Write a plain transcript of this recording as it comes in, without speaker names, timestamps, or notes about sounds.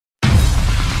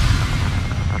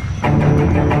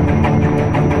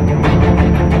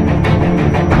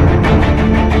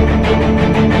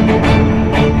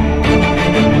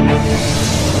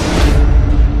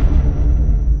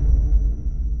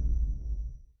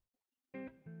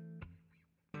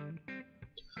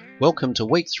Welcome to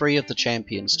week 3 of the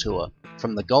Champions Tour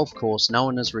from the golf course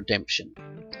known as Redemption.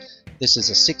 This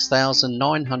is a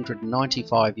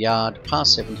 6,995 yard par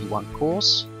 71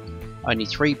 course. Only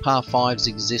 3 par 5s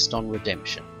exist on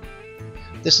Redemption.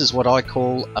 This is what I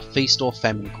call a feast or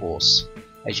famine course,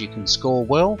 as you can score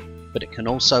well, but it can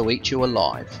also eat you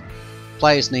alive.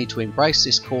 Players need to embrace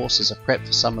this course as a prep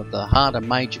for some of the harder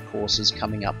major courses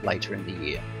coming up later in the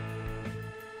year.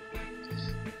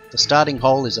 The starting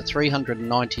hole is a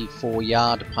 394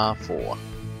 yard par 4.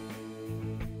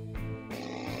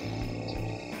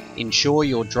 Ensure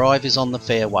your drive is on the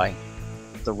fairway.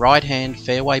 The right hand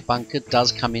fairway bunker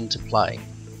does come into play.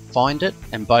 Find it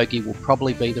and bogey will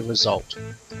probably be the result.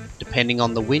 Depending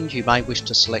on the wind, you may wish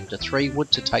to select a 3-wood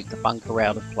to take the bunker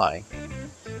out of play.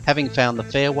 Having found the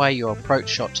fairway, your approach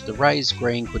shot to the raised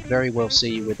green could very well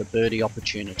see you with a birdie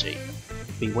opportunity.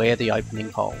 Beware the opening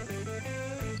hole.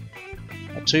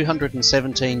 A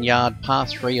 217 yard par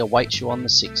 3 awaits you on the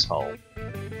 6th hole.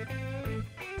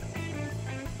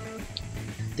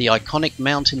 The iconic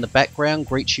mount in the background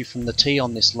greets you from the tee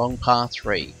on this long par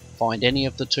 3. Find any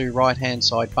of the 2 right hand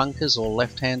side bunkers or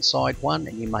left hand side one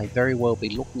and you may very well be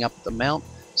looking up at the mount,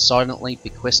 silently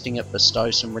bequesting it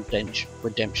bestow some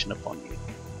redemption upon you.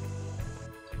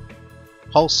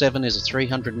 Hole 7 is a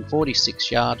 346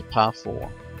 yard par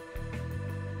 4.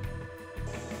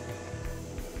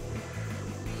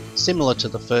 Similar to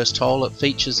the first hole, it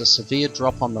features a severe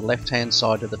drop on the left hand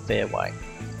side of the fairway.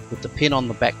 With the pin on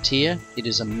the back tier, it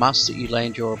is a must that you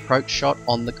land your approach shot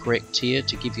on the correct tier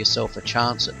to give yourself a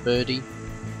chance at birdie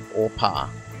or par.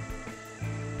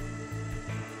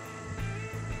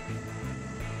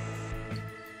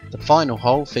 The final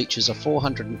hole features a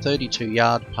 432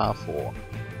 yard par 4.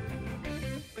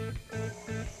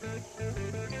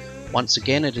 Once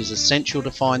again, it is essential to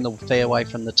find the fairway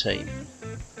from the tee.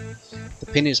 The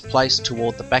pin is placed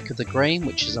toward the back of the green,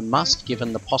 which is a must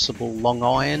given the possible long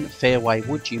iron fairway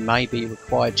wood you may be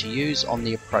required to use on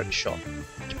the approach shot,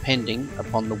 depending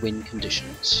upon the wind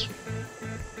conditions.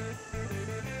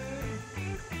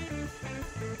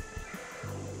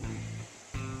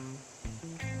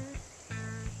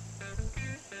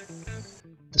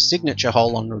 The signature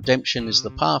hole on Redemption is the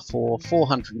par 4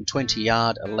 420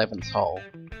 yard 11th hole.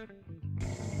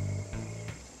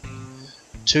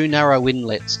 2 narrow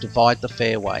inlets divide the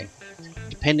fairway.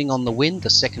 Depending on the wind, the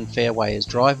second fairway is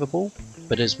drivable,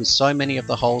 but as with so many of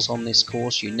the holes on this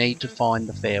course, you need to find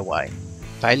the fairway.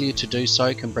 Failure to do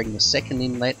so can bring the second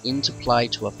inlet into play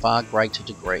to a far greater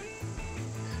degree.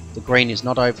 The green is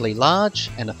not overly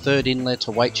large, and a third inlet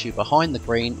awaits you behind the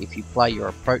green if you play your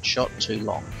approach shot too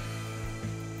long.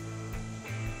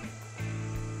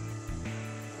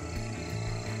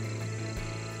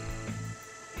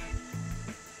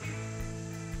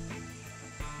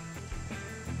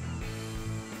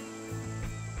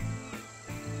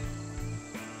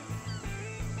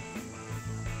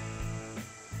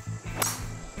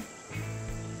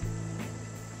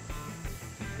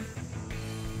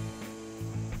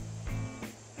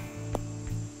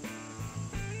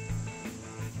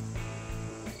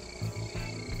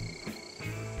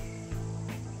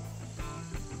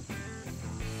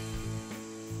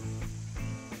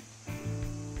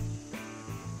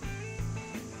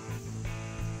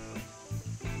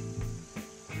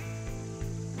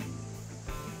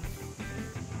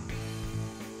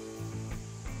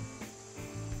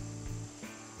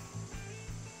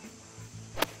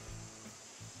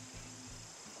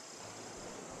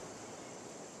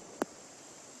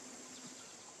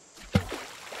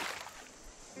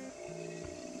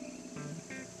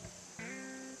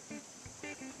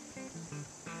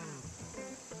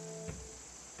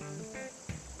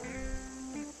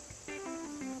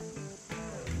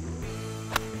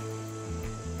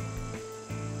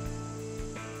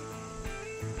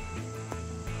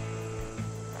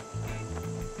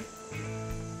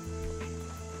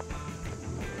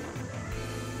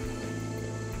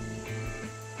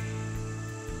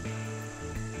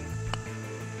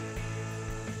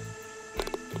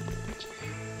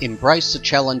 Embrace the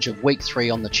challenge of week 3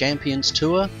 on the Champions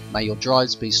Tour. May your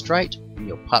drives be straight and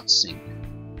your putts sink.